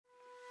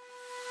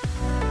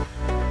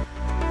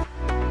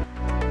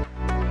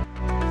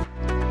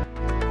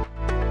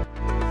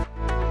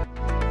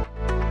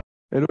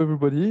Hello,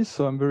 everybody.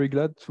 So I'm very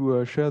glad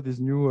to share these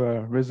new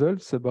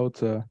results about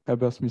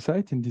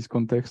herbertsmithite in this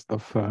context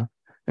of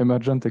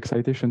Emergent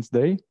Excitations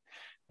Day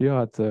here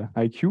at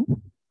IQ.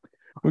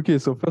 Okay,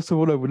 so first of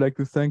all, I would like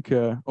to thank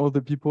all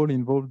the people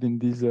involved in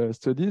these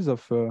studies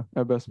of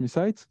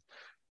herbertsmithite.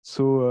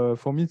 So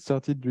for me, it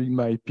started during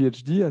my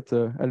PhD at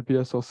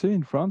LPSRC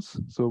in France,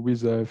 so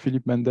with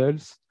Philippe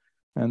Mendels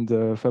and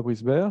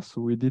Fabrice Bert.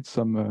 So we did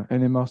some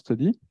NMR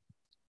study.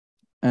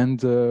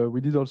 And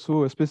we did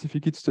also a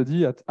specific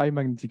study at high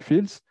magnetic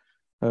fields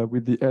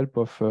with the help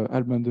of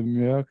Alban de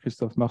Muir,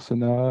 Christophe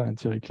Marcenat, and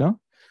Thierry Klein,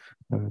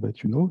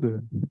 that you know,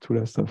 the two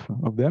last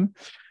of them.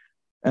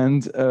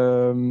 And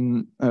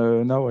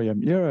now I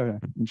am here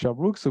in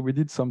Sherbrooke. So we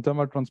did some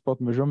thermal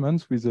transport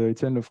measurements with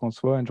Étienne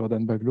Lefrançois and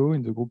Jordan Baglot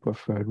in the group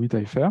of Louis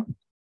Taillefer.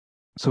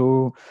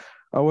 So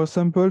our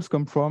samples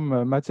come from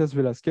Mathias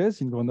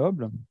Velasquez in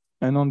Grenoble.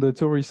 And on the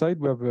theory side,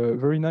 we have a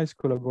very nice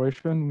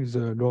collaboration with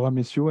Laura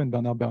Messiot and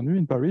Bernard Bernu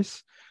in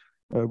Paris.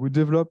 We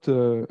developed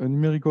a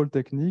numerical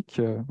technique,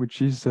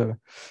 which is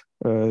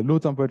low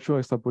temperature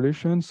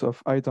extrapolations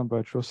of high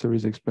temperature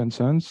series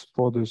expansions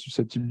for the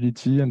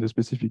susceptibility and the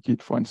specific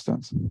heat, for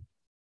instance.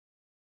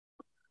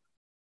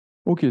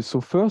 Okay,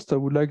 so first I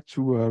would like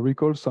to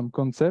recall some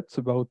concepts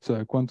about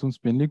quantum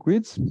spin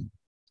liquids.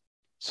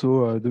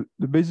 So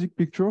the basic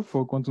picture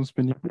for quantum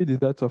spin liquid is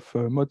that of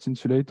a Mott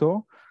insulator,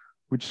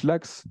 which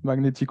lacks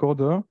magnetic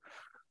order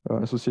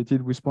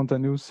associated with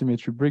spontaneous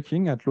symmetry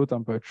breaking at low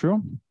temperature,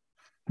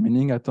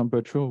 meaning at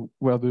temperature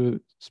where the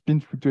spin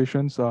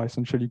fluctuations are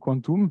essentially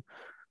quantum,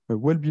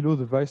 well below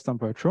the Weiss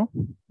temperature.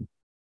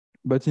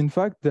 But in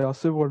fact, there are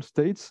several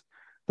states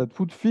that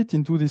would fit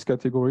into this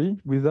category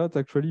without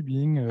actually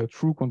being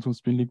true quantum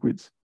spin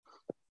liquids.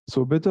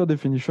 So a better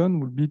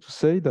definition would be to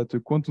say that a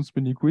quantum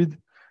spin liquid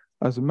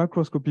has a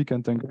macroscopic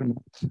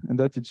entanglement and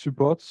that it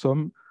supports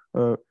some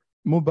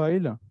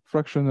mobile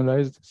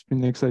fractionalized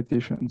spin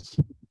excitations.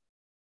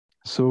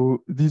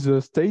 So these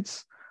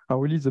states are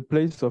really the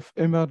place of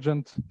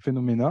emergent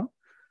phenomena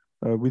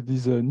with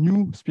these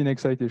new spin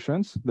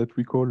excitations that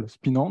we call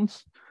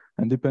spinons.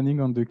 And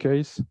depending on the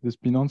case, the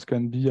spinons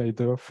can be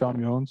either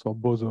fermions or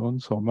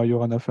bosons or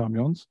Majorana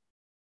fermions.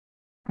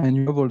 And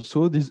you have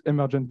also these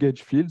emergent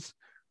gauge fields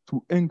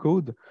to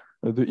encode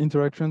the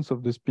interactions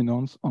of the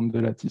spinons on the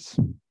lattice.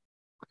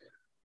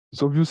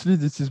 So obviously,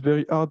 this is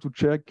very hard to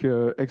check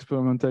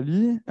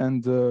experimentally.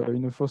 And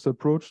in a first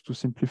approach to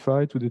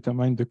simplify, to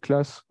determine the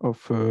class of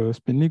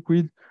spin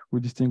liquid,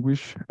 we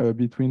distinguish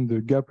between the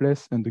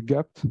gapless and the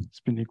gapped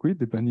spin liquid,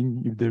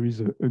 depending if there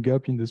is a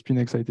gap in the spin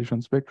excitation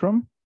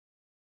spectrum.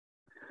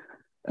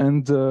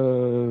 And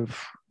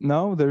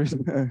now there is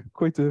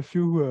quite a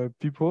few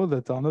people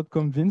that are not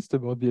convinced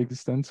about the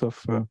existence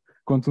of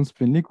quantum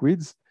spin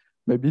liquids.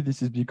 Maybe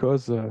this is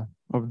because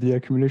of the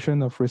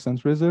accumulation of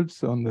recent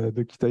results on the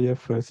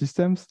Kitaev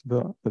systems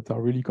that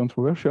are really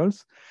controversial.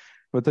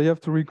 But I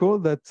have to recall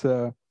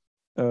that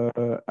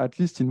at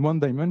least in one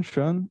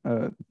dimension,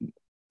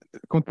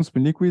 quantum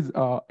spin liquids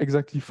are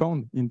exactly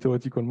found in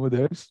theoretical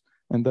models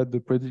and that the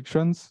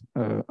predictions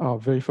are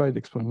verified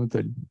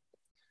experimentally.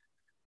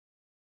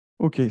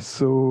 Okay,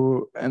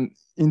 so, and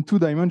in two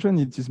dimensions,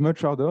 it is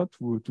much harder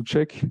to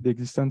check the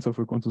existence of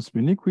a quantum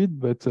spin liquid,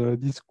 but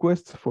this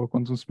quest for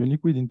quantum spin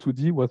liquid in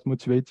 2D was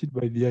motivated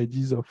by the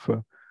ideas of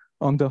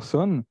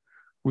Anderson,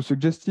 who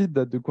suggested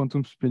that the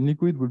quantum spin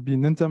liquid would be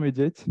an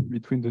intermediate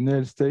between the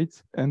Néel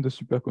state and the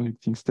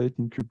superconducting state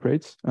in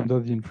cuprates under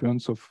the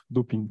influence of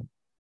doping.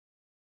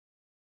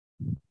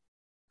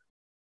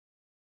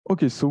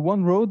 Okay, so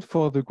one road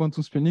for the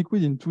quantum spin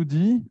liquid in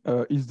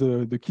 2D is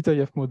the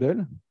Kitaev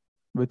model,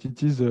 but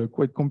it is a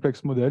quite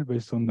complex model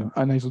based on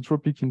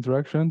anisotropic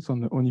interactions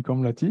on the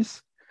honeycomb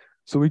lattice.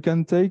 So we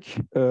can take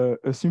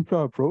a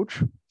simpler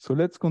approach. So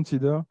let's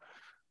consider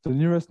the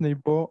nearest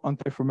neighbor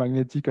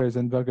antiferromagnetic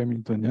Heisenberg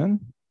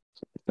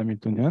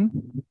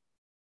Hamiltonian.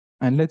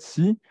 And let's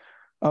see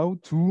how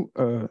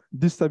to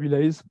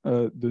destabilize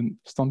the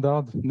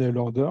standard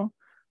Néel order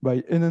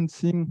by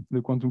enhancing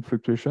the quantum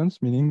fluctuations,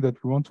 meaning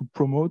that we want to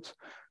promote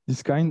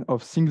this kind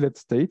of singlet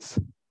states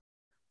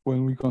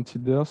when we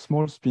consider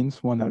small spins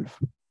 1/2.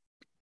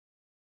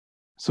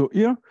 So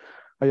here,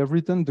 I have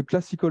written the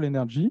classical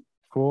energy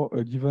for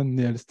a given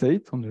Néel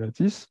state on the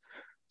lattice.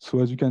 So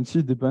as you can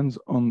see, it depends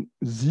on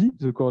Z,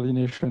 the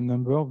coordination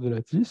number of the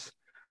lattice,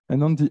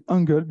 and on the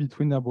angle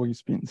between Nabori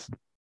spins.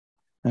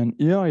 And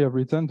here I have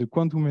written the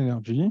quantum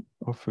energy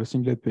of a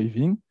singlet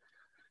paving.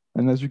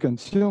 And as you can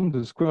see on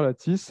the square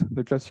lattice,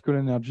 the classical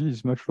energy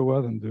is much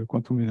lower than the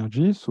quantum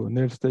energy, so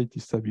Néel state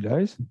is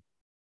stabilized.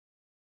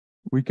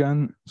 We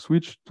can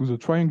switch to the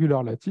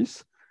triangular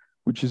lattice,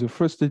 which is a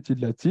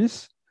frustrated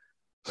lattice.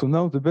 So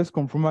now the best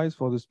compromise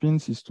for the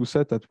spins is to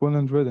set at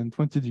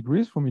 120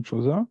 degrees from each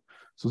other.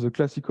 So the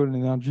classical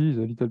energy is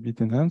a little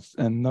bit enhanced,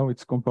 and now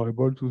it's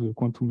comparable to the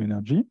quantum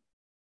energy.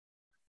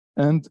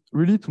 And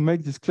really, to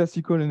make this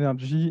classical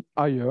energy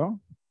higher,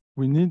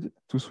 we need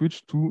to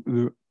switch to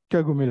the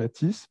Kagome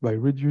lattice by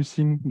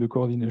reducing the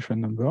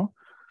coordination number.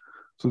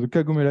 So the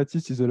Kagome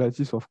lattice is a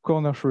lattice of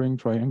corner showing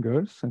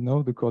triangles, and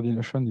now the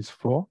coordination is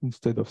 4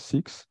 instead of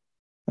 6.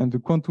 and the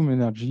quantum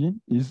energy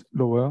is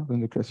lower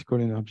than the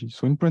classical energy.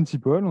 So in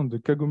principle, on the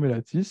Kagome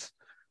lattice,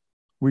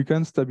 we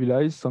can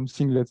stabilize some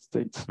singlet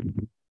states.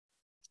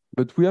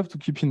 But we have to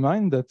keep in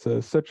mind that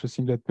such a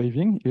singlet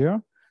paving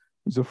here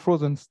is a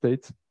frozen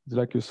state. It's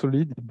like a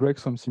solid, it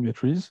breaks some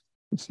symmetries.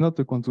 It's not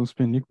a quantum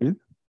spin liquid.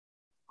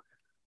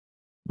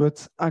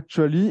 But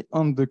actually,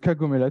 on the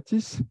Kagome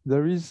lattice,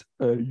 there is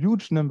a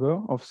huge number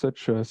of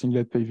such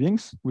singlet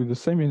pavings with the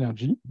same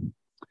energy.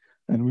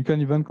 And we can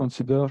even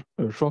consider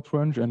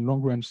short-range and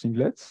long-range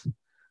singlets.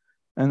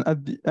 And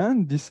at the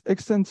end, this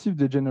extensive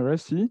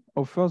degeneracy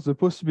offers the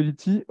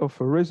possibility of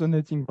a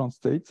resonating ground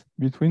state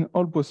between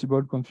all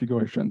possible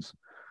configurations.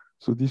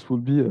 So this will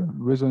be a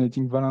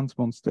resonating valence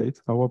band state,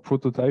 our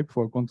prototype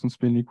for a quantum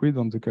spin liquid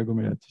on the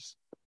Kagome lattice.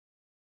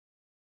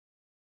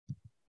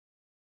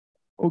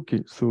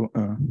 Okay, so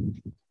a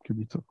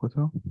bit of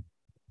water.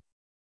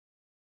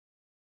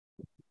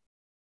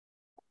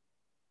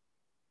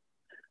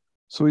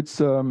 So it's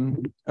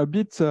a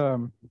bit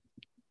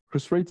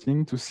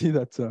frustrating to see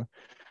that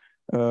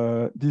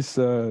this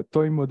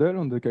toy model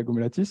on the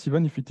Kagome lattice,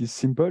 even if it is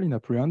simple in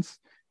appearance,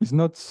 is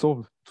not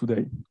solved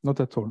today, not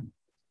at all.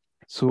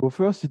 So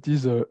first, it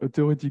is a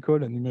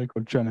theoretical and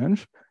numerical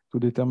challenge to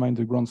determine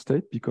the ground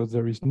state because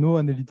there is no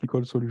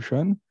analytical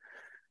solution.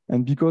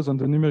 And because on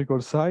the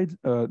numerical side,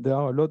 there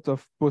are a lot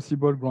of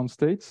possible ground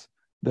states.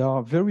 They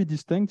are very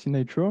distinct in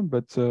nature,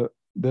 but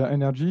their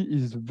energy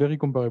is very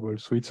comparable.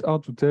 So it's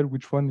hard to tell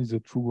which one is a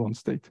true ground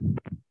state.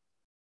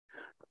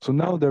 So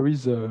now there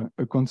is a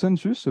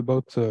consensus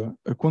about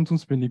a quantum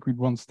spin liquid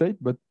ground state,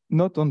 but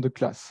not on the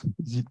class.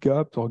 Is it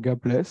gapped or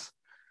gapless?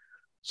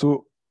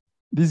 So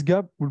this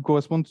gap will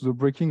correspond to the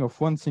breaking of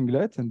one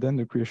singlet and then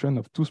the creation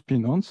of two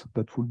spin-ons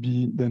that will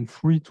be then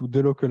free to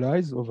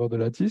delocalize over the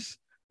lattice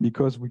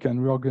because we can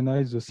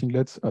reorganize the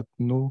singlets at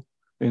no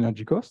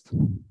energy cost.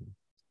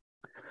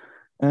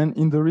 And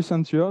in the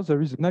recent years,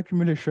 there is an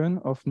accumulation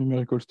of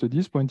numerical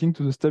studies pointing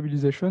to the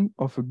stabilization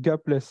of a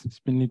gapless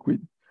spin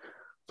liquid.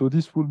 So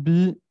this would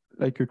be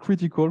like a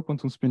critical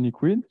quantum spin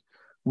liquid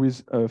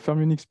with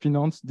fermionic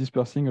spin-ons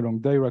dispersing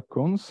along Dirac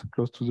cones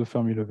close to the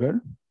Fermi level,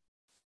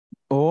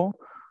 or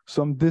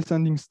some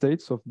descending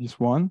states of this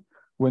one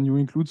when you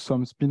include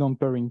some spin-on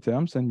pairing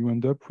terms and you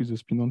end up with a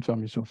spin-on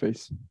Fermi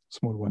surface,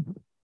 small one.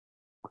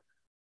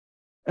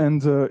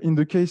 And in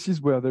the cases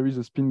where there is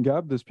a spin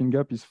gap, the spin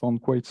gap is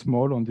found quite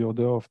small on the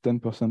order of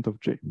 10% of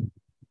J.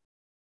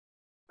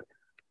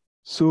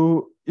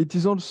 So it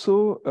is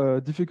also a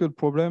difficult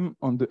problem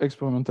on the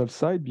experimental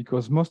side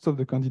because most of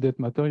the candidate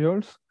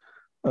materials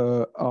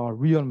are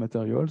real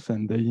materials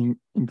and they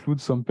include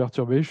some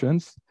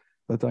perturbations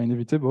that are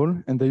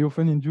inevitable and they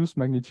often induce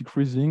magnetic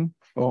freezing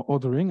or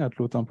ordering at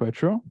low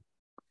temperature.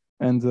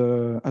 And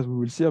as we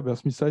will see,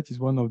 herbertsmithite is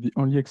one of the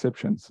only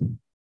exceptions.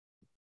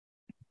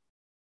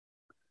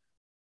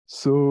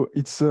 So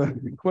it's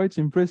quite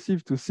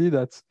impressive to see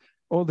that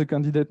all the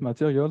candidate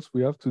materials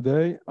we have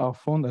today are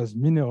found as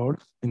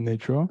minerals in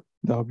nature.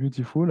 They are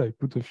beautiful. I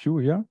put a few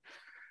here.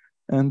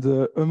 And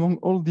among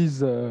all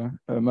these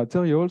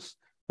materials,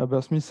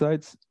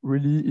 herbertsmithite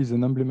really is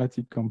an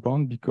emblematic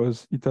compound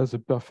because it has a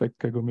perfect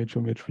Kagome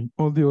geometry.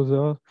 All the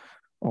others,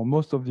 or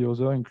most of the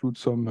others, include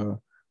some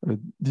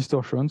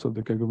distortions of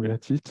the Kagome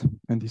lattice,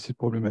 and this is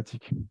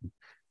problematic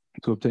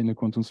to obtain a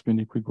quantum spin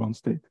liquid ground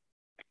state.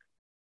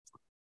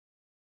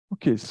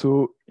 Okay,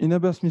 so in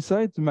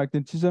herbertsmithite, the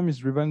magnetism is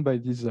driven by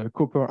these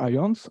copper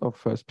ions of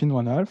spin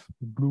 1/2,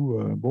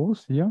 blue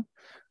balls here,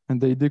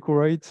 and they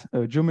decorate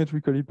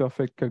geometrically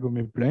perfect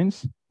Kagome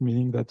planes,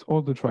 meaning that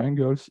all the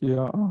triangles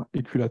here are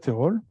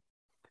equilateral.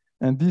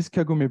 And these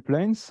Kagome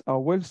planes are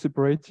well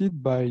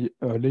separated by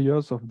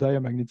layers of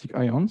diamagnetic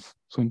ions.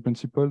 So in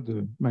principle,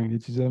 the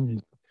magnetism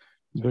is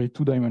very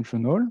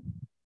two-dimensional.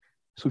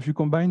 So if you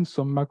combine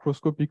some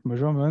macroscopic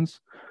measurements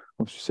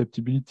of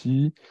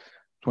susceptibility,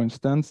 for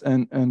instance,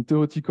 and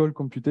theoretical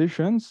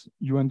computations,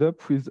 you end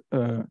up with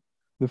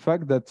the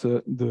fact that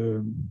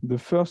the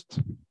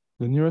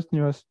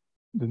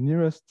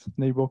nearest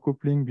neighbor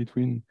coupling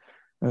between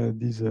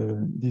these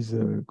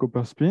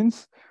copper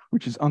spins,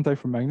 which is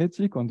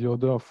antiferromagnetic on the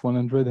order of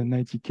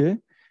 190 K,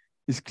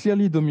 is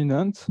clearly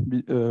dominant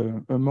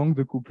among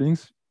the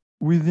couplings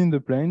within the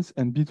planes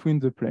and between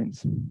the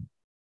planes.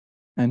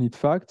 And in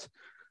fact,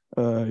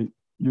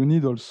 you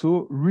need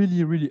also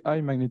really, really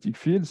high magnetic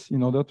fields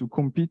in order to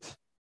compete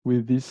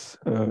with this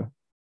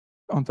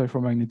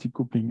antiferromagnetic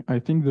coupling. I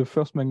think the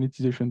first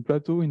magnetization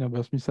plateau in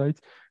herbertsmithite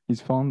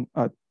is found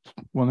at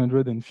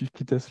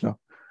 150 Tesla,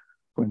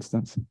 for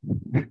instance.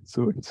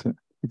 So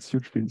it's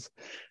huge fields.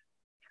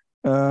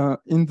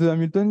 In the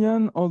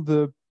Hamiltonian, all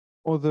the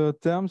other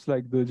terms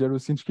like the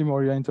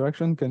Diallo-Sinchky-Moria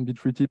interaction can be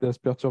treated as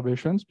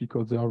perturbations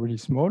because they are really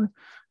small.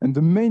 And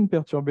the main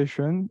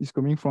perturbation is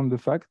coming from the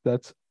fact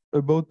that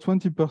about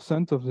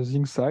 20% of the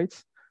zinc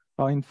sites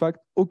are in fact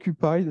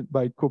occupied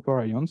by copper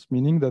ions,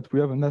 meaning that we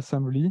have an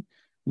assembly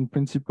in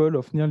principle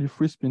of nearly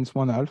 3 spins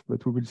 1/2,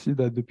 but we will see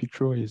that the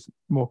picture is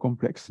more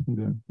complex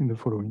in the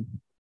following.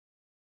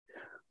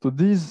 So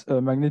these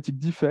magnetic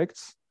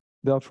defects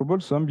they are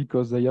troublesome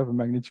because they have a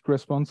magnetic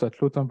response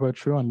at low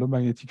temperature and low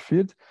magnetic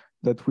field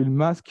that will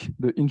mask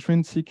the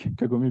intrinsic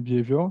Kagome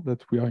behavior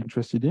that we are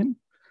interested in.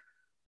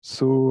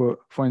 So,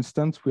 for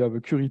instance, we have a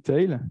Curie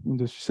tail in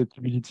the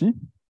susceptibility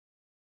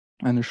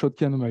and a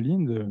Schottky anomaly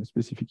in the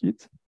specific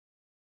heat.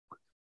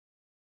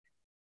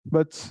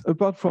 But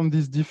apart from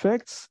these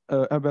defects,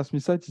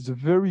 herbertsmithite is a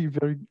very,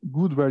 very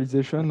good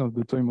realization of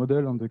the toy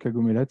model on the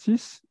Kagome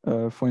lattice.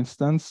 For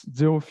instance,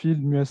 zero field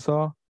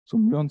μSR, so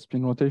muon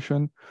spin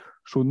rotation,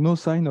 showed no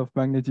sign of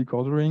magnetic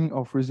ordering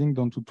or freezing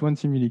down to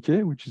 20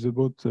 milli-K, which is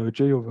about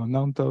J over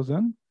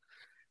 9,000.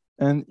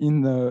 And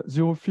in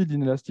zero field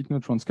inelastic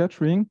neutron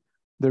scattering,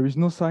 there is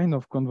no sign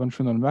of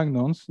conventional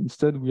magnons.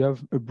 Instead, we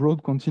have a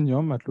broad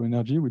continuum at low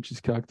energy, which is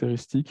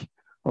characteristic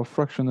of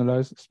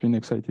fractionalized spin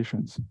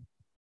excitations.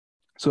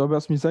 So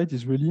herbertsmithite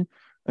is really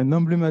an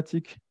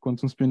emblematic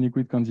quantum spin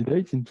liquid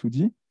candidate in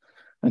 2D,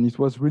 and it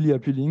was really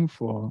appealing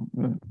for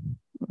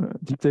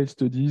detailed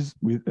studies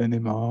with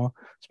NMR,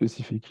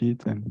 specific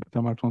heat, and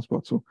thermal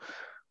transport. So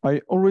I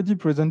already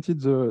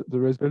presented the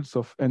results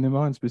of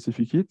NMR and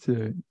specific heat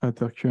at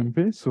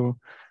RQMP. So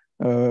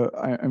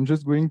I'm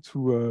just going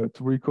to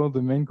record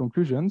the main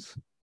conclusions,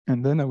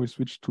 and then I will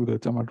switch to the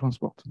thermal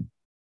transport.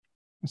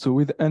 So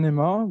with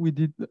NMR, we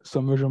did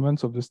some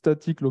measurements of the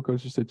static local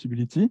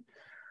susceptibility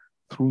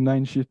through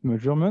 9-shift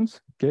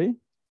measurements, okay?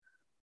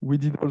 We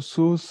did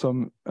also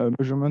some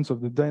measurements of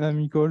the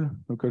dynamical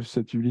local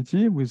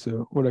susceptibility with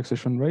a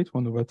relaxation rate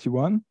 1 over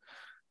T1.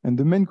 And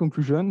the main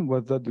conclusion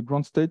was that the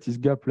ground state is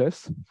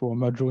gapless for a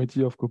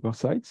majority of copper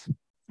sites.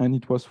 And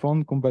it was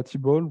found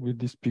compatible with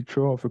this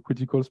picture of a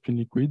critical spin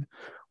liquid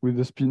with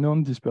the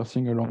spinon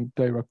dispersing along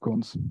Dirac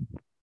cones.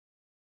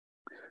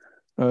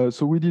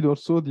 So we did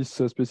also this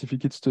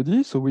specific heat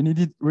study. So we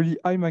needed really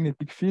high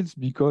magnetic fields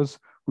because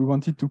we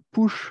wanted to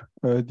push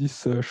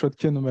this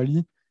Schottky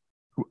anomaly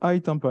to high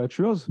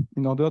temperatures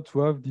in order to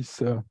have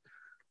this,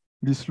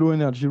 this low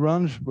energy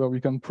range where we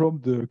can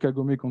probe the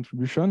Kagome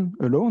contribution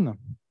alone.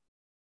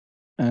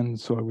 And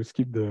so I will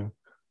skip the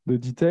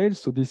details.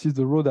 So this is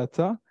the raw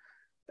data.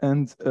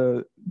 And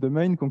the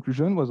main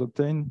conclusion was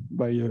obtained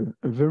by a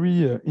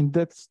very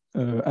in-depth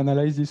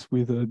analysis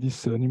with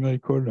this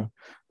numerical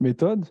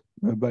method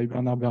by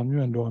Bernard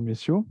Bernu and Laura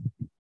Messiot.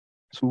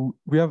 So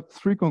we have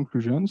 3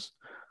 conclusions.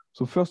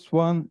 So first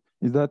one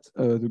is that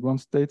the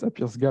ground state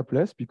appears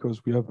gapless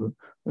because we have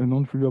a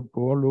non-trivial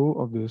power law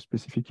of the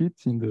specific heat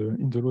in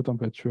the low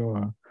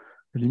temperature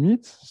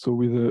limit. So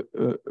with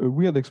a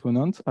weird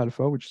exponent,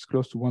 alpha, which is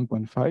close to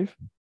 1.5.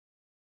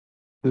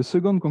 The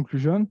second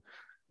conclusion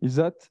is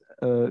that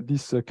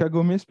this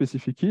Kagome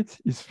specific heat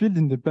is field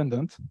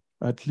independent,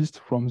 at least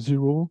from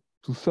 0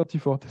 to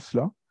 34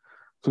 Tesla.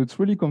 So it's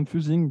really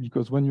confusing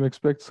because when you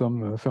expect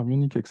some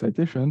fermionic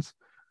excitations,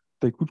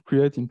 they could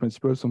create, in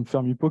principle, some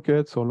Fermi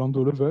pockets or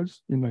Landau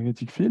levels in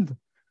magnetic field.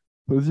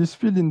 So this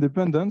field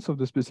independence of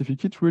the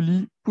specific heat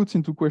really puts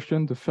into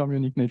question the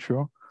fermionic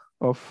nature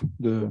of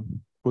the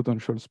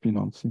potential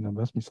spinons in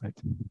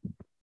herbertsmithite.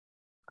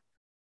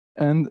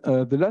 And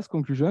the last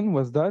conclusion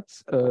was that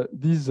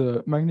these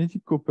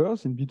magnetic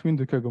coppers in between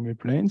the Kagome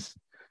planes,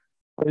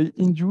 they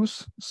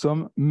induce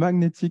some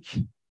magnetic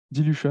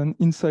dilution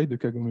inside the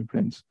Kagome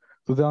planes.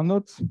 So they are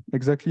not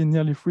exactly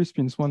nearly free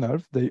spins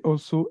 1/2. They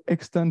also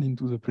extend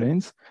into the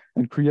planes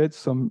and create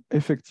some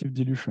effective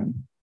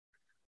dilution.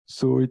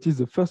 So it is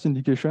the first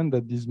indication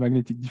that these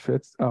magnetic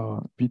defects are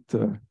a bit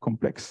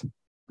complex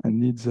and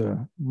needs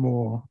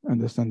more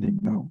understanding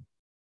now.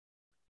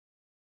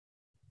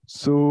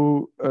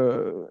 So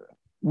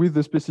with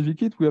the specific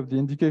heat, we have the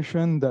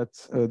indication that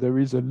there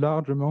is a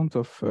large amount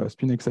of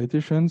spin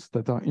excitations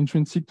that are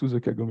intrinsic to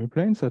the Kagome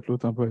planes at low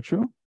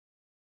temperature,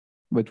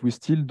 but we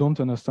still don't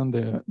understand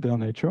their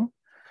nature.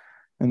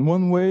 And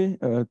one way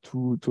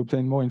to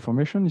obtain more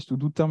information is to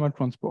do thermal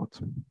transport.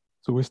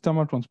 So with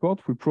thermal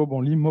transport, we probe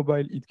only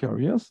mobile heat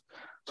carriers.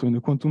 So in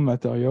the quantum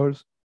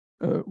materials,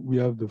 we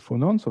have the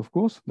phonons, of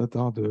course, that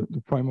are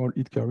the primal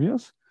heat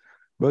carriers,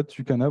 but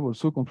you can have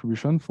also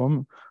contribution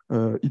from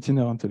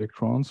itinerant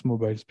electrons,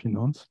 mobile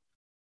spinons.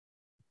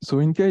 So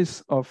in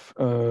case of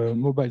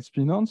mobile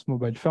spinons,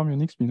 mobile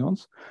fermionic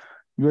spinons,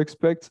 you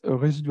expect a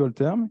residual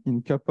term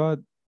in kappa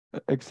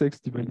XX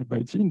divided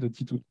by T in the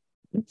T2.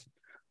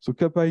 So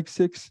kappa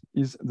XX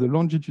is the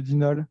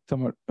longitudinal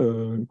thermal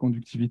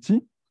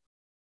conductivity.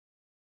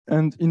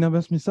 And in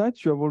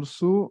herbertsmithite, you have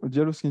also a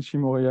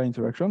Diallo-Schinchy-Morea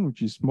interaction,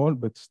 which is small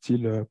but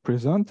still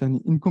present.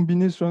 And in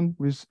combination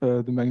with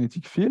the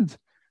magnetic field,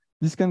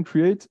 this can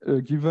create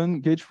a given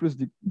gauge flux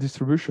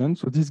distribution.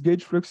 So these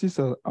gauge fluxes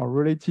are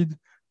related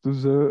to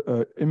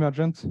the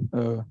emergent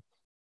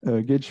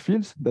gauge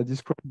fields that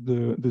describe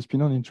the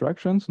spinon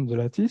interactions on the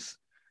lattice.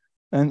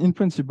 And in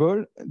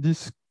principle,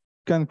 this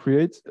can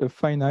create a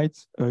finite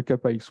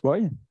kappa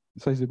xy,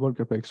 sizable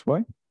kappa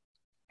xy.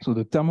 So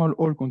the thermal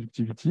Hall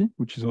conductivity,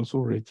 which is also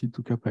related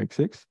to kappa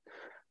xx,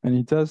 and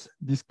it has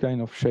this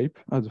kind of shape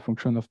as a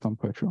function of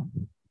temperature.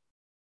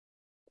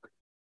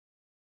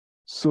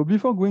 So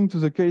before going to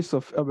the case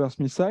of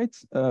herbertsmithite,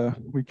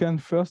 we can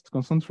first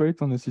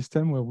concentrate on a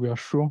system where we are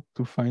sure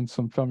to find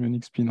some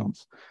fermionic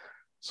spinons.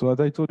 So as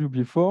I told you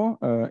before,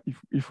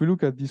 if we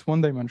look at this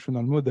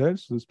one-dimensional model,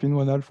 so the spin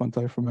 1/2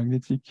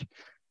 antiferromagnetic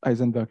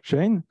Heisenberg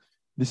chain,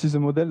 this is a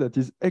model that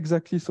is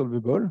exactly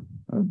solvable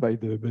by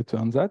the better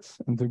ansatz,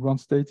 and the ground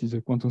state is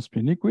a quantum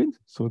spin liquid,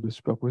 so the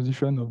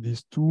superposition of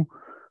these two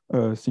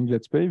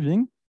singlets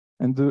paving,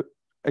 and the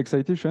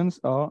excitations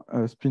are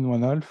spin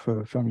 1/2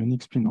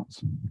 fermionic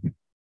spinons.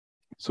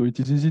 So it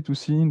is easy to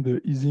see in the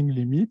Ising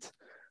limit.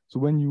 So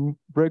when you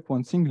break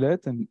one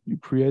singlet and you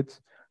create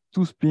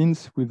two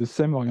spins with the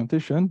same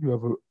orientation, you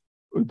have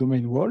a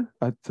domain wall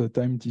at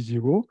time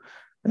t0.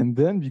 And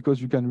then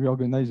because you can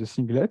reorganize the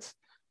singlets,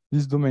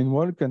 this domain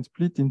wall can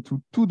split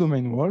into two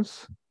domain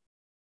walls.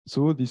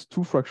 So these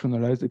two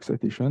fractionalized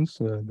excitations,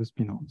 the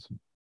spinons.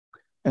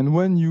 And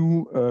when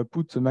you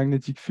put a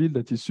magnetic field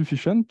that is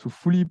sufficient to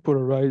fully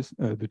polarize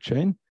the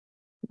chain,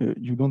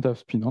 you don't have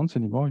spinons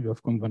anymore, you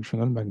have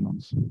conventional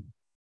magnons.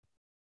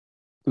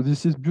 So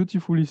this is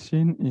beautifully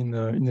seen in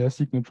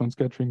elastic neutron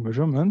scattering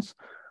measurements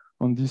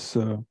on this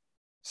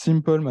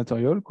simple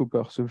material,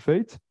 copper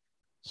sulfate.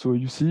 So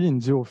you see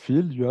in zero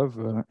field, you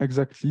have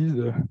exactly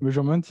the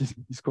measurement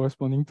is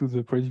corresponding to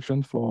the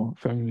prediction for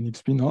fermionic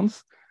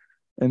spinons.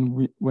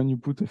 And when you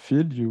put a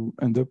field, you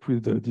end up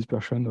with the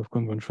dispersion of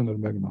conventional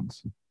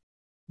magnons.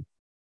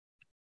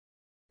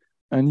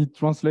 And it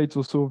translates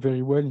also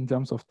very well in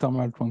terms of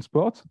thermal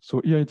transport. So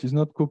here it is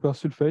not copper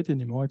sulfate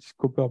anymore, it's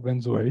copper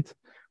benzoate,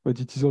 but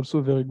it is also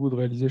a very good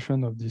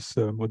realization of this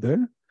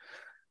model.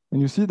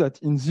 And you see that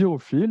in zero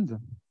field,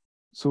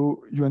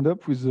 so you end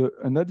up with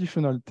an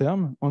additional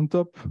term on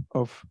top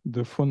of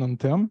the phonon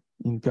term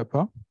in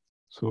kappa.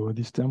 So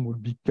this term will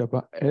be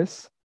kappa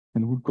S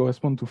and will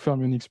correspond to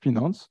fermionic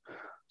spinons.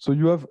 So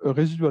you have a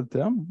residual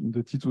term in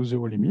the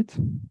T20 limit.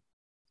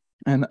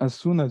 And as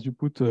soon as you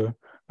put a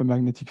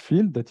magnetic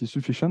field that is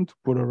sufficient to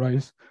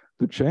polarize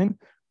the chain,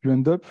 you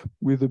end up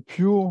with a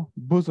pure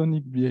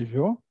bosonic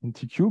behavior in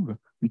T cube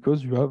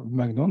because you have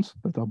magnons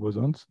that are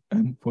bosons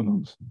and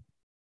phonons.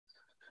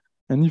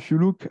 And if you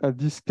look at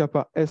this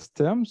kappa S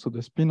term, so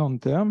the spinon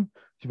term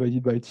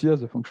divided by T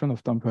as a function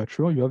of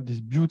temperature, you have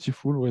this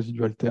beautiful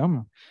residual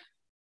term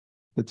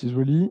that is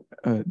really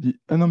the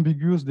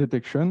unambiguous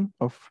detection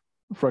of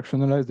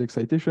fractionalized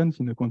excitations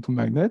in a quantum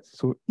magnet.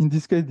 So in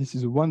this case, this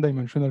is a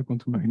one-dimensional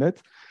quantum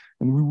magnet,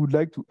 and we would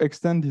like to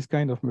extend this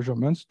kind of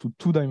measurements to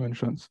two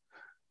dimensions,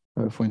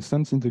 for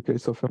instance, in the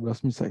case of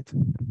herbertsmithite.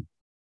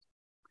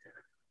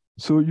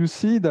 So you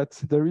see that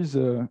there is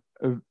a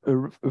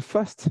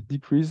fast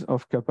decrease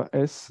of kappa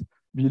S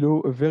below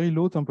a very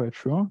low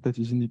temperature that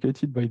is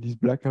indicated by these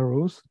black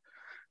arrows.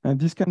 And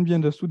this can be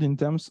understood in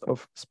terms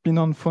of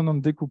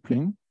spinon-phonon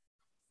decoupling,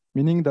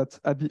 meaning that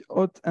at the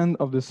hot end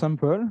of the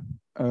sample,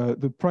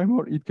 the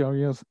primal heat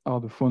carriers are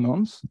the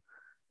phonons,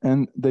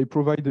 and they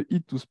provide the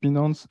heat to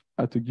spinons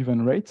at a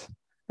given rate.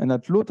 And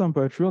at low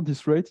temperature,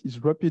 this rate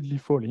is rapidly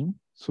falling.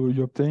 So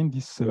you obtain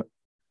this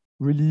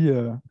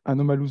really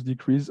anomalous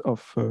decrease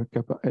of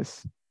kappa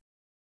S.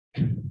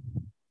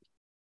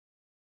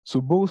 So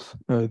both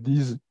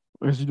these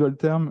residual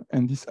term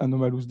and this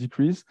anomalous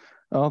decrease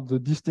are the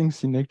distinct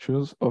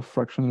signatures of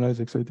fractionalized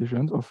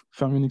excitations of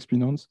fermionic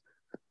spinons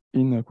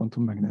in a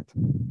quantum magnet.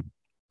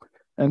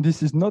 And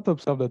this is not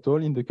observed at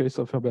all in the case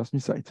of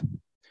herbertsmithite.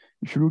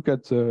 If you look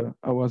at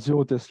our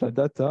 0 Tesla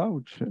data,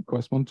 which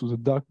correspond to the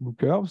dark blue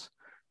curves,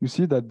 you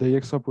see that they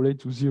extrapolate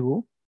to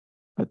 0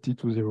 at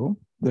T20.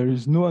 There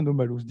is no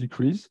anomalous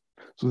decrease,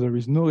 so there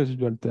is no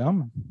residual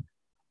term.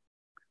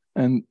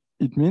 And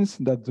it means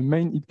that the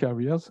main heat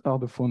carriers are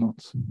the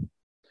phonons.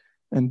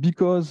 And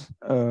because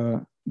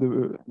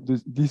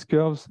these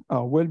curves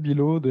are well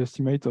below the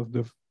estimate of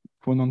the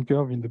phonon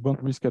curve in the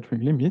boundary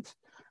scattering limit,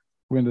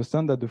 we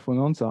understand that the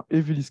phonons are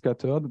heavily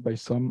scattered by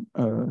some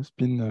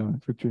spin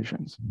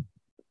fluctuations.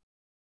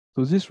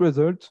 So this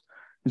result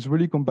is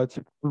really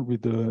compatible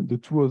with the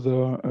two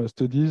other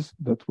studies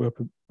that were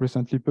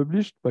recently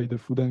published by the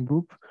Fuden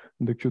group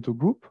and the Kyoto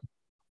group.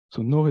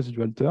 So no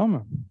residual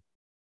term.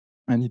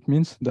 And it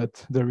means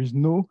that there is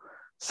no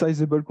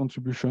sizable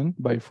contribution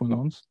by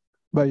phonons,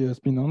 by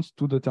spinons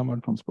to the thermal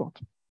transport.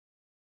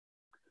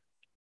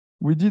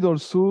 We did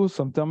also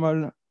some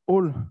thermal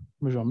Hall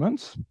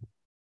measurements.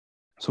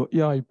 So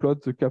here I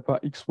plot the kappa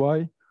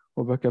XY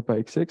over kappa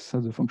XX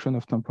as a function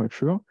of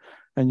temperature.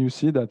 And you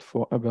see that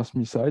for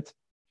herbertsmithite,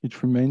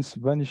 it remains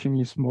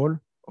vanishingly small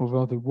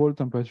over the whole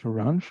temperature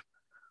range,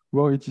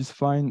 where it is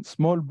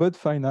small but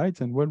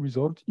finite and well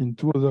resolved in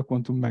two other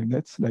quantum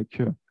magnets like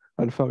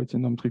alpha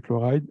ruthenium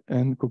trichloride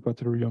and copper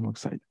tellurium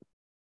oxide.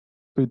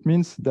 So it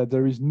means that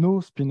there is no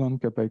spin-on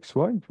kappa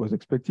XY. It was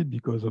expected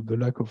because of the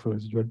lack of a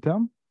residual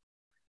term.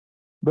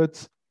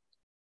 But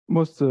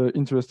most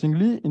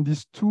interestingly, in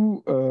these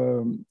two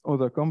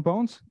other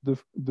compounds,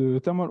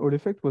 the thermal Hall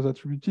effect was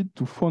attributed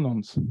to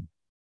phonons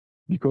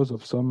because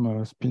of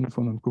some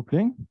spin-phonon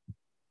coupling.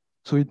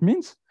 So it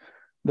means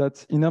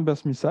that in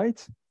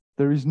herbertsmithite,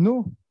 there is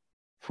no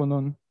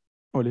phonon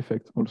Hall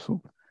effect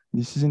also.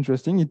 This is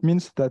interesting. It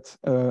means that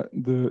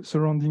the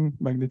surrounding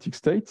magnetic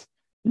state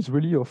is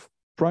really of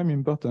prime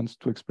importance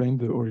to explain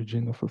the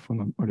origin of a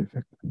phonon Hall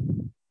effect.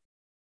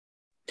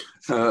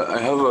 I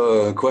have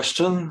a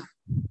question.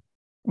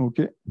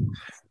 Okay.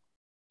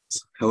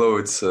 Hello,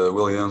 it's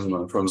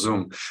William from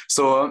Zoom.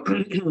 So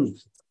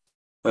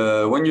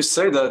when you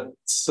say that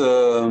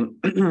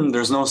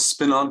there's no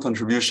spin-on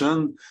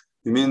contribution,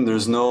 you mean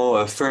there's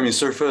no Fermi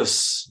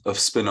surface of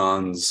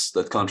spin-ons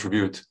that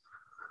contribute.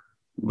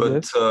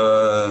 But Yes.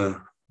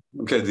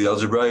 okay, the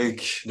algebraic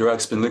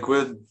Dirac spin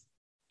liquid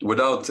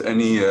without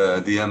any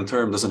dm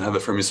term doesn't have a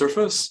Fermi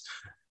surface.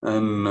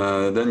 And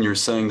then you're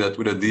saying that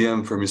with a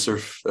dm Fermi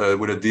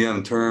with a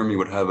dm term, you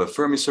would have a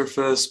Fermi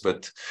surface,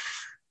 but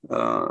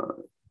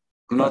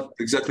I'm not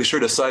exactly sure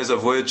the size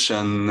of which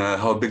and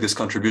how big this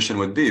contribution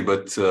would be,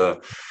 but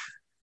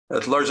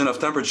at large enough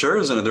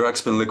temperatures in a Dirac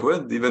spin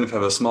liquid, even if you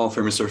have a small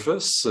Fermi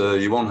surface,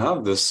 you won't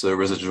have this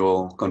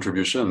residual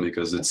contribution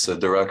because it's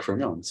Dirac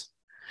fermions.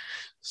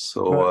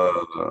 So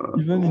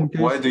even in case,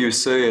 why do you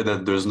say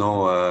that there's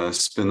no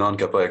spin-on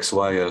kappa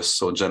xy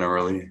so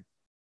generally?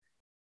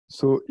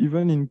 So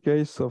even in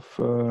case of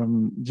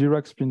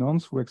Dirac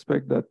spin-ons, we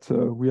expect that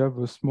we have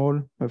a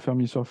small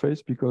Fermi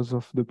surface because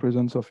of the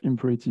presence of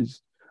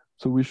impurities.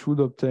 So we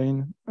should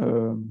obtain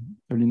a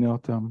linear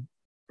term.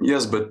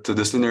 Yes, but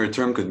this linear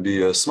term could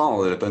be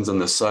small. It depends on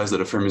the size of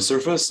the Fermi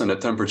surface and the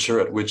temperature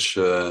at which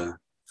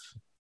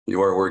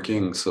you are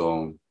working.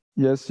 So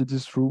yes, it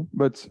is true.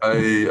 But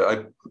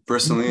I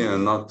personally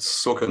am not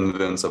so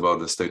convinced about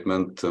the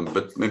statement,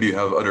 but maybe you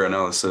have other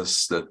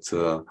analysis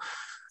that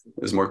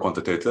is more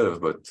quantitative.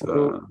 But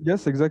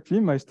yes, exactly.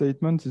 My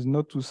statement is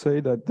not to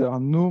say that there are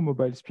no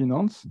mobile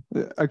spin-ons.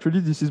 Actually,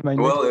 this is my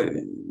next.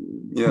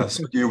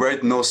 Yes, you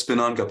write no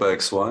spin-on kappa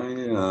xy.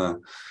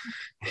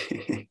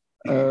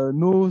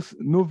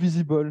 No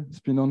visible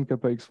spin-on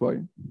kappa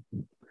xy.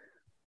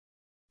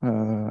 I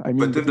mean,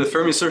 but if the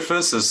Fermi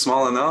surface is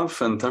small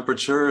enough and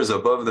temperature is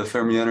above the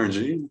Fermi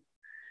energy,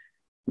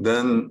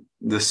 then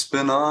the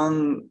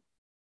spin-on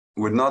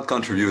would not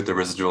contribute the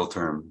residual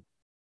term.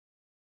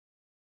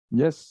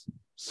 Yes.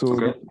 So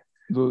okay.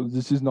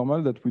 This is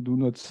normal that we do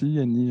not see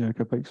any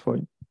kappa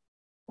xy.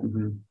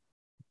 Mm-hmm.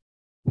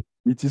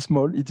 It is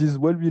small. It is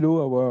well below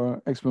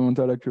our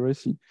experimental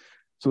accuracy.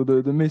 So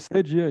the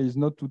message here is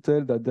not to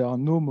tell that there are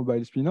no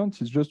mobile spin-ons.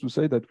 It's just to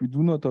say that we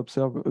do not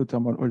observe a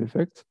thermal Hall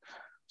effect.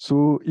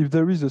 So if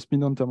there is a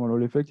spin-on thermal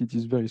Hall effect, it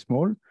is very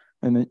small.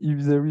 And if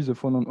there is a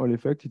phonon Hall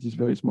effect, it is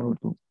very small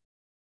also.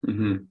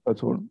 Mm-hmm.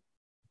 That's all.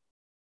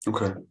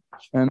 Okay.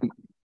 And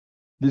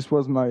this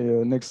was my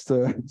next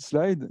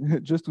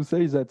slide, just to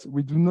say that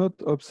we do not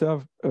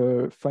observe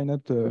a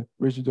finite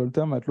residual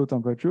term at low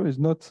temperature. It's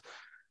not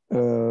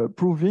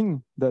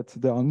proving that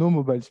there are no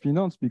mobile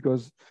spin-ons,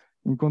 because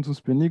in quantum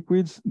spin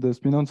liquids, the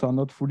spin-ons are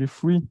not fully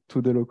free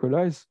to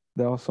delocalize.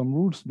 There are some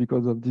rules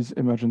because of these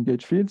emergent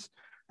gauge fields,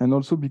 and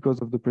also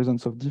because of the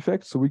presence of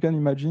defects. So we can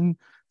imagine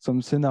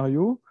some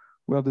scenario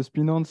where the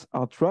spin-ons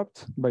are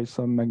trapped by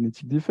some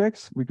magnetic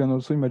defects. We can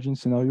also imagine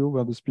scenario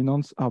where the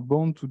spin-ons are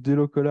bound to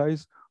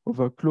delocalize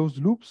over closed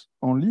loops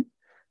only.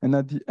 And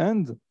at the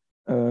end,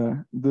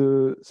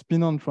 the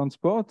spin-on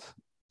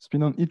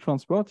heat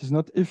transport is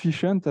not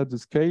efficient at the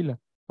scale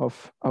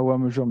of our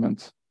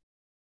measurements.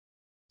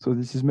 So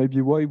this is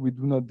maybe why we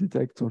do not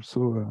detect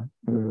also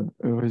a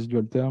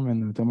residual term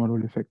and a thermal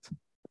Hall effect.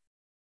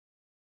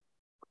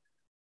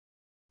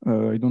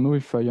 I don't know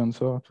if I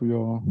answer to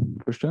your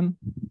question.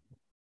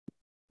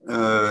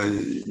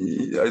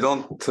 I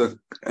don't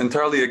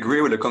entirely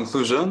agree with the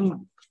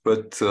conclusion,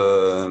 but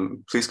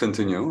please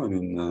continue. I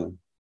mean,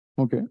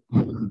 okay.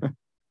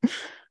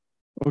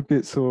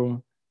 Okay,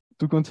 so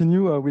to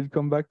continue, I will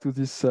come back to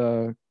this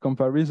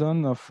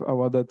comparison of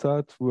our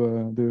data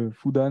to the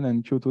Fudan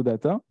and Kyoto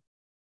data.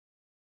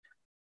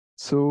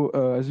 So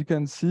as you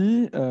can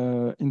see,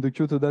 in the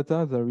Kyoto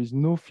data, there is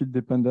no field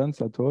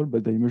dependence at all,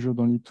 but they measured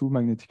only two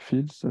magnetic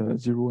fields,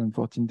 0 and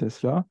 14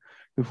 Tesla.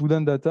 The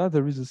Fudan data,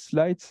 there is a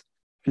slight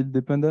field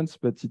dependence,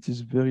 but it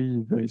is very,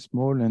 very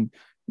small, and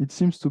it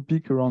seems to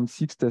peak around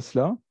 6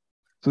 Tesla.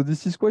 So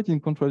this is quite in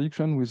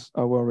contradiction with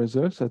our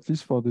results, at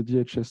least for the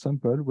DHS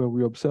sample, where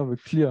we observe a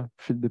clear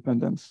field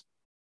dependence.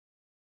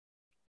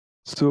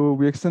 So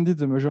we extended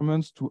the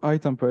measurements to high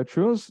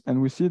temperatures,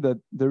 and we see that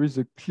there is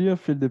a clear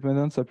field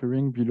dependence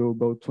appearing below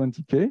about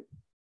 20 K.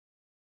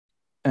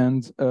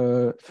 And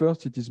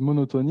first, it is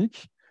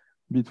monotonic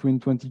between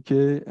 20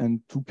 K and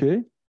 2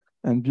 K.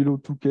 And below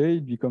 2 K,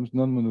 it becomes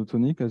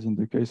non-monotonic, as in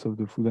the case of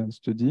the Fudan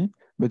study,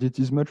 but it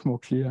is much more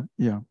clear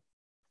here.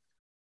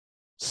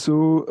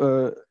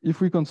 So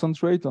if we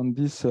concentrate on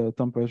this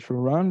temperature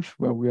range,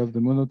 where we have the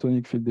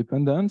monotonic field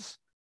dependence,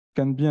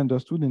 can be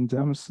understood in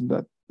terms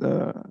that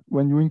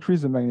when you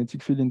increase the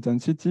magnetic field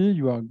intensity,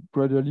 you are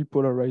gradually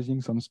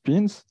polarizing some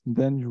spins.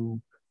 Then you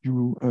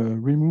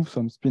remove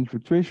some spin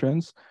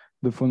fluctuations.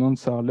 The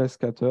phonons are less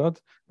scattered,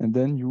 and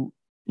then you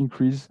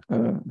increase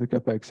the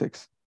kappa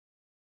XX.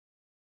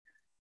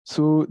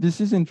 So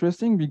this is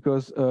interesting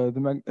because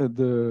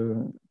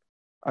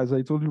as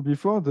I told you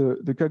before,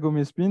 the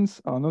Kagome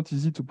spins are not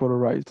easy to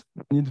polarize.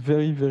 You need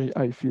very, very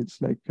high fields,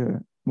 like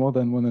more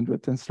than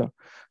 100 Tesla.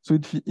 So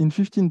in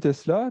 15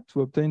 Tesla,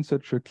 to obtain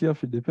such a clear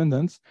field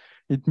dependence,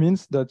 it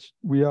means that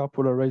we are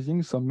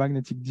polarizing some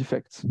magnetic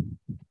defects.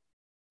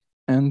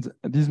 And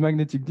these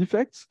magnetic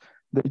defects,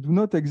 they do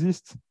not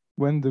exist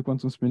when the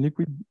quantum spin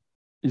liquid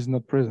is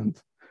not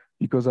present,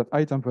 because at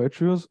high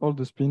temperatures, all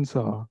the spins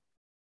are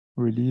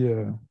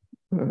really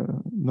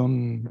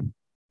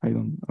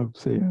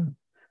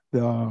they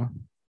are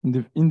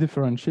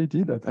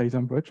indifferentiated at high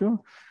temperature.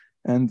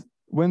 And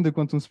when the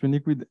quantum spin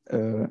liquid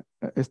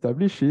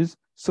establishes,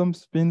 some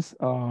spins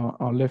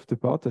are left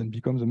apart and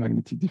becomes a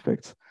magnetic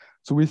defect.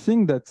 So we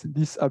think that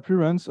this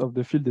appearance of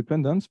the field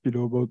dependence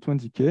below about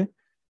 20K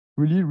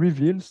really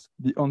reveals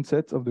the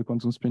onset of the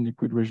quantum spin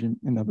liquid regime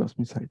in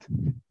herbertsmithite.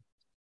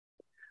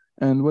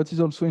 And what is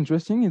also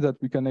interesting is that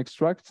we can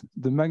extract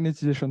the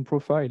magnetization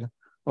profile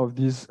of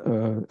these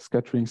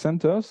scattering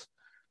centers,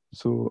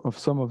 so of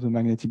some of the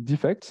magnetic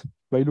defects,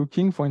 by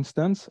looking, for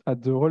instance,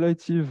 at the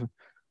relative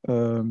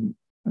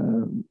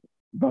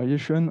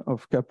variation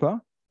of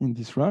kappa in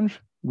this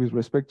range with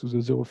respect to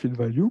the zero field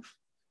value.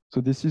 So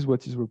this is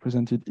what is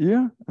represented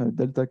here,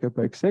 delta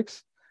kappa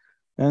XX.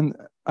 And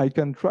I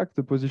can track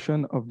the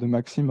position of the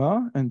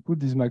maxima and put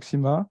these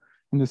maxima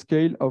in the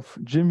scale of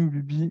J mu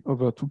BB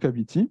over 2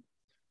 KBT,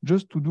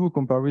 just to do a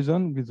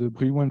comparison with the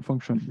Brillouin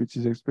function, which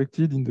is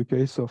expected in the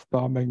case of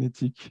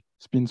paramagnetic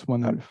spins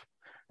 1/2.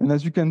 And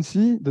as you can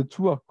see, the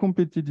two are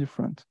completely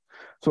different.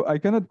 So I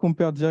cannot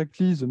compare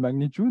directly the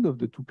magnitude of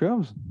the two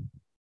curves,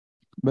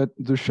 but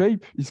the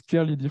shape is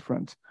clearly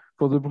different.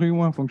 For the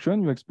Brillouin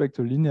function, you expect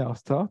a linear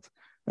start,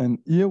 and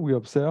here we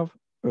observe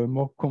a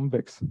more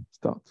convex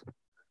start.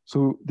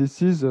 So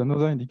this is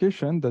another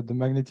indication that the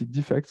magnetic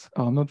defects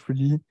are not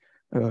really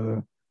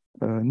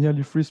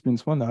nearly free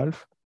spins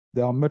 1/2.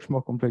 They are much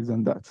more complex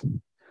than that.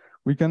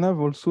 We can have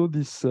also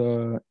this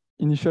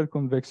initial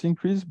convex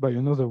increase by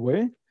another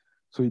way.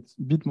 So it's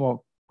a bit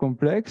more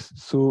complex.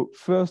 So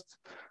first,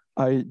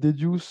 I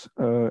deduce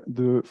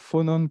the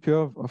phonon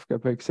curve of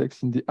kappa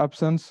XX in the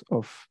absence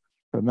of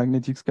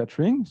magnetic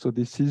scattering. So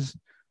this is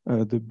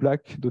the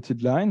black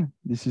dotted line.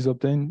 This is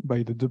obtained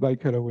by the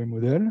Debye-Callaway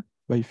model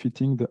by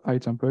fitting the high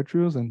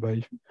temperatures and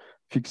by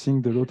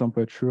fixing the low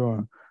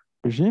temperature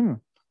regime.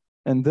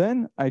 And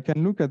then I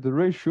can look at the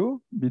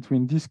ratio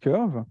between this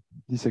curve,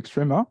 this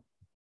extrema,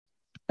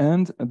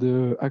 and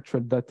the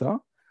actual data.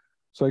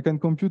 So I can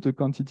compute a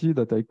quantity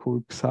that I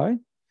call psi.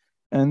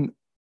 And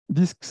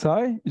this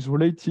psi is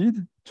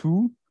related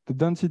to the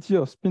density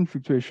of spin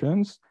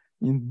fluctuations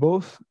in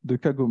both the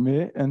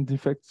Kagome and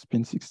defect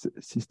spin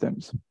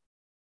systems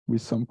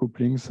with some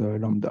couplings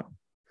lambda.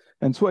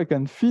 And so I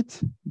can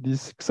fit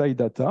this psi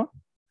data,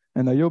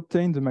 and I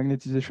obtain the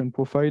magnetization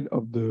profile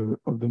of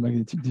the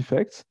magnetic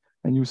defects.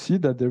 And you see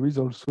that there is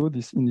also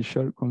this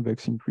initial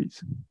convex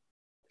increase.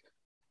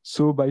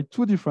 So by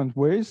two different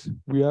ways,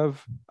 we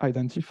have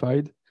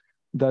identified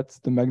that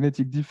the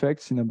magnetic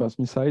defects in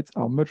herbertsmithite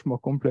are much more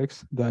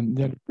complex than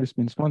nearly free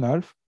spins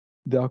 1/2.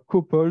 They are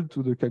coupled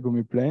to the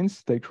Kagome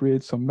planes. They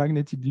create some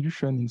magnetic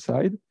dilution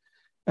inside.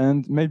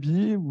 And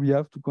maybe we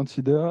have to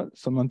consider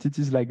some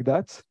entities like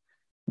that,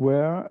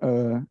 where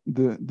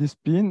this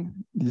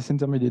spin, this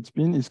intermediate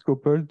spin, is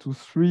coupled to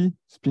 3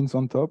 spins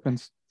on top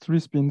and 3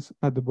 spins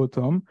at the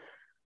bottom.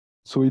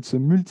 So it's a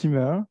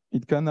multimer.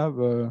 It can have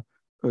a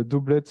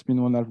doublet spin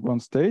 1/2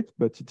 ground state,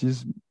 but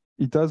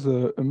it has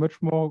a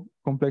much more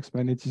complex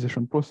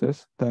magnetization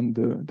process than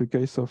the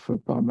case of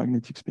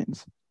paramagnetic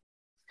spins.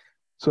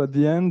 So at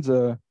the end,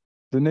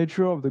 the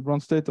nature of the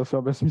ground state of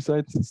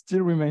herbertsmithite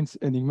still remains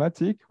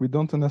enigmatic. We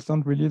don't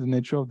understand really the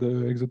nature of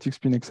the exotic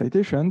spin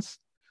excitations.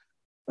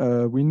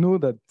 We know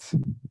that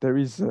there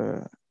is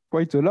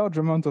quite a large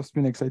amount of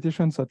spin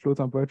excitations at low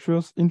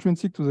temperatures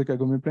intrinsic to the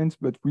Kagome planes,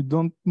 but we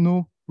don't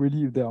know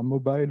really if they are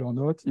mobile or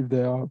not, if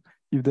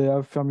they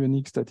have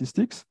fermionic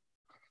statistics.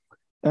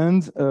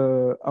 And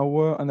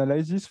our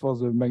analysis for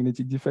the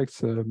magnetic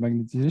defects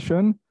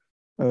magnetization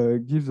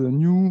gives a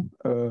new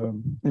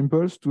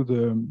impulse to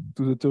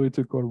the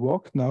theoretical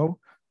work now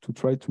to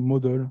try to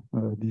model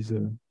these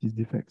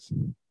defects.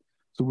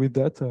 So with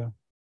that,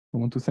 I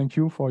want to thank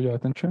you for your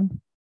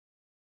attention,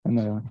 and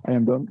I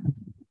am done.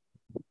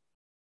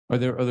 Are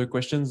there other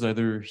questions,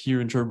 either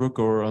here in Sherbrooke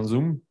or on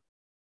Zoom?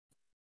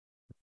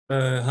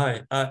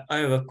 Hi, I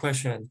have a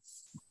question.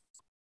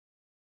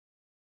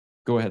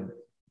 Go ahead.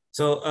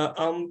 So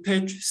on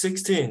page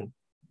 16,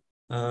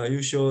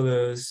 you show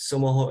the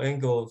Sommerhall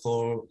angle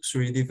for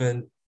 3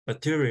 different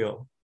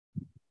material.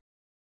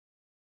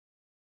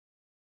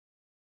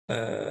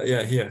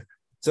 Yeah, here.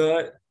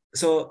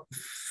 So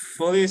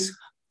for this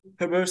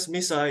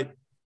herbertsmithite,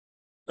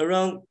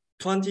 around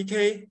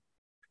 20K,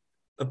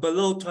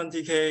 below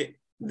 20K,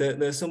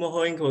 the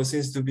Sommerhall angle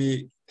seems to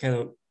be kind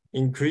of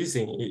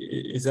increasing.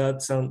 Is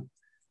that some?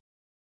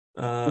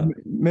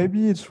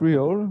 Maybe it's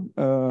real.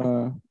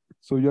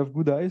 So you have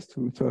good eyes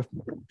to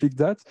pick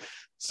that.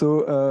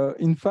 So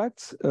in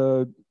fact,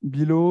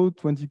 below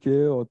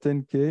 20K or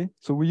 10K,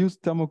 so we use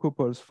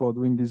thermocouples for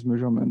doing these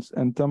measurements.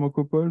 And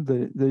thermocouple,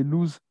 they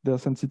lose their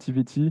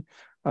sensitivity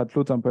at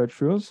low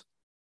temperatures.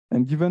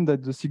 And given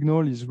that the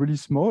signal is really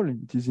small,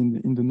 it is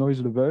in the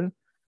noise level,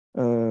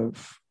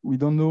 we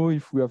don't know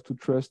if we have to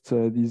trust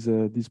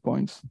these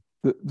points.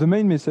 The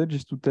main message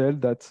is to tell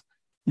that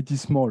it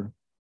is small.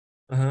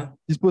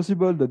 It's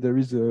possible that there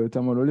is a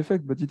thermal Hall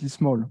effect, but it is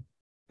small.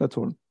 That's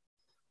all.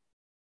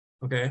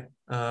 Okay.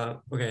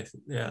 Okay.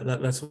 Yeah,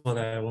 that's what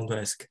I want to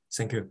ask.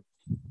 Thank you.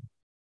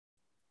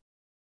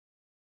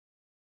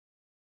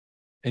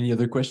 Any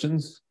other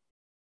questions?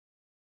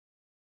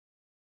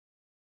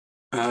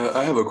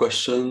 I have a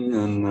question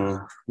in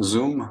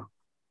Zoom.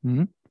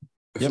 Mm-hmm.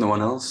 If no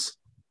one else.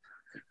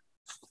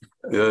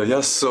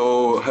 Yes,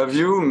 so have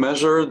you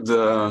measured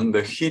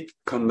the heat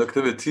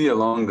conductivity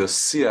along the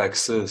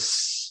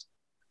c-axis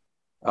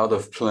out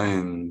of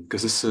plane?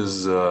 Because this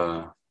is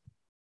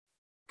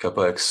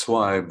kappa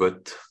xy,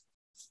 but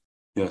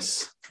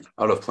yes,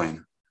 out of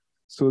plane.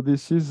 So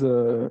this is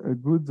a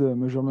good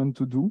measurement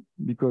to do,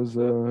 because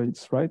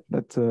it's right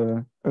that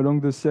along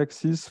the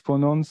c-axis,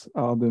 phonons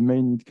are the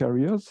main heat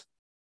carriers.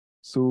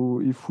 So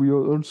if we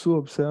also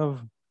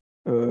observe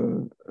a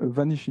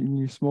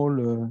vanishingly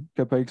small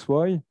kappa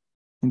xy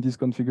in this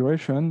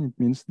configuration, it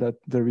means that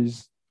there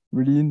is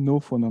really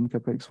no phonon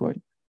kappa xy.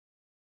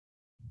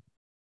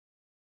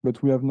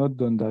 But we have not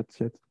done that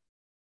yet.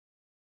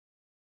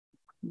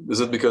 Is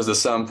it because the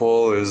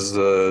sample is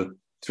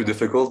too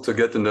difficult to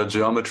get in the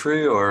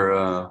geometry,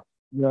 or?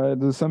 Yeah,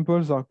 the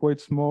samples are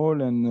quite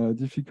small and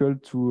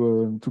difficult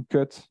to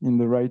cut in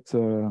the right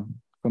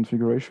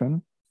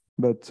configuration.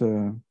 But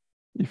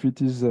if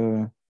it is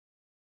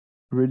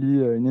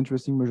really an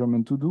interesting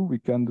measurement to do, we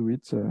can do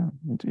it.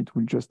 It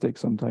will just take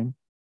some time.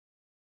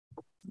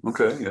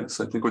 Okay, yes,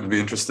 I think it would be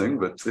interesting,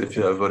 but if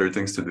you have other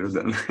things to do,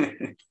 then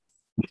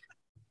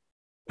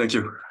thank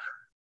you.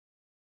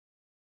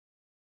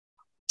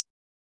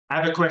 I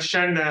have a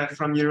question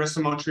from University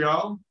of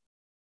Montreal.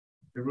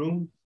 The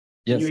room.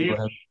 Yes, you hear?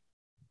 go ahead.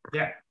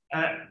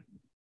 Yeah.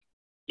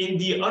 In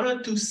the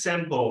other two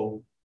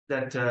samples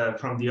that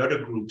from the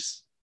other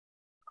groups,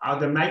 are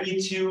the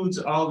magnitudes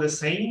all the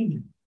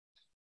same?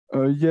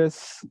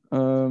 Yes.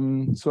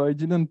 So I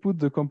didn't put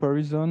the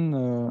comparison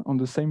on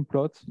the same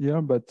plot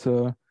here, but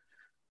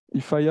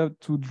if I have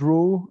to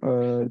draw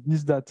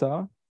this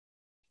data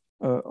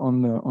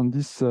on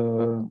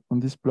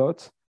this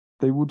plot,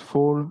 they would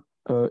fall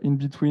in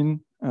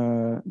between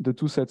the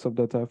two sets of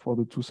data for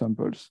the two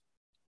samples.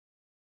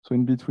 So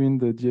in between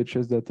the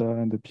DHS data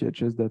and the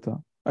PHS data.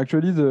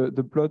 Actually,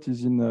 the plot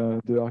is in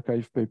the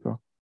archive paper.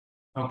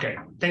 Okay,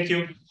 thank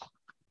you.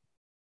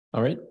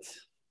 All right.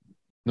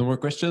 No more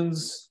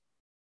questions?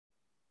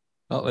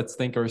 Well, let's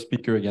thank our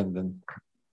speaker again then.